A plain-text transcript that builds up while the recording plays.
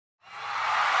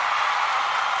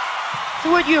So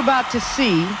what you're about to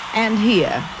see and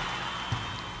hear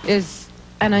is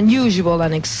an unusual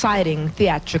and exciting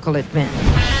theatrical event.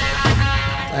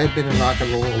 I had been in rock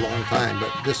and roll a long time, but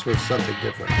this was something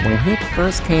different. When he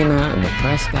first came out and the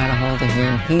press got a hold of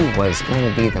him, he was going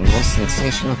to be the most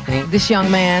sensational thing. This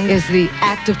young man is the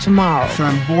act of tomorrow.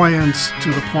 Flamboyant to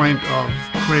the point of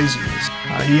craziness.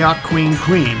 He out-queen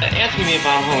Queen. Asking me if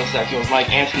I'm homosexual is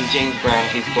like asking James Brown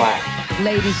if he's black.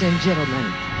 Ladies and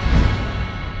gentlemen.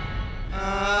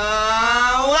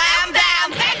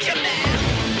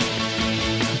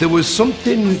 There was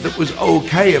something that was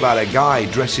okay about a guy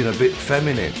dressing a bit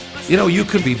feminine. You know, you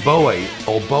could be Bowie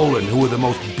or Bolan, who were the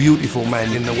most beautiful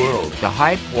men in the world. The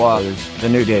hype was the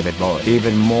new David Bowie,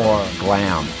 even more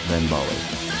glam than Bowie.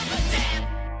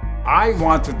 I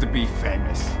wanted to be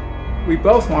famous. We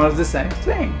both wanted the same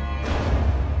thing.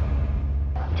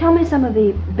 Tell me some of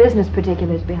the business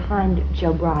particulars behind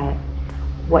Jobriath,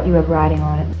 what you have riding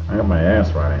on it. I got my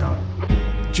ass riding on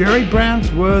it. Jerry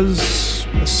Brandt was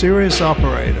a serious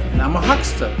operator. And I'm a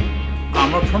huckster.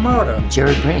 I'm a promoter.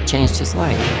 Jerry Brandt changed his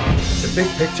life. The big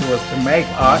picture was to make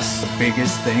us the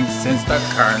biggest thing since the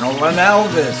Colonel and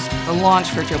Elvis. The launch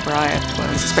for Jobriath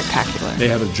was spectacular. They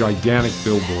had a gigantic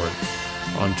billboard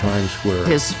on Times Square.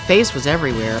 His face was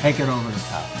everywhere. Take it over the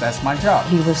top. That's my job.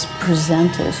 He was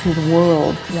presented to the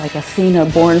world like Athena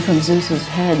born from Zeus's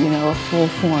head, you know, a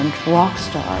full-formed rock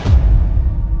star.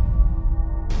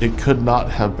 It could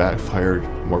not have backfired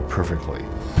more perfectly.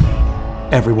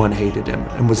 Everyone hated him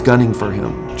and was gunning for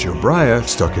him. Jobriath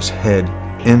stuck his head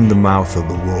in the mouth of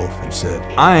the wolf and said,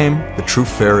 "I'm the true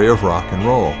fairy of rock and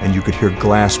roll," and you could hear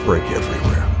glass break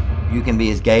everywhere. You can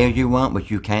be as gay as you want, but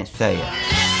you can't say it.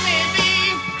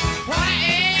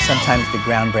 Sometimes the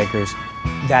groundbreakers,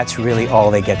 that's really all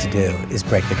they get to do, is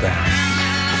break the ground.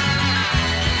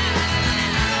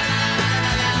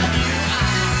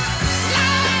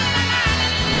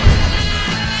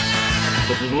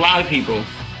 But there's a lot of people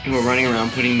who are running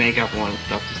around putting makeup on and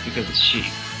stuff just because it's cheap.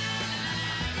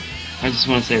 I just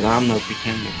want to say that I'm no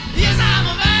pretender.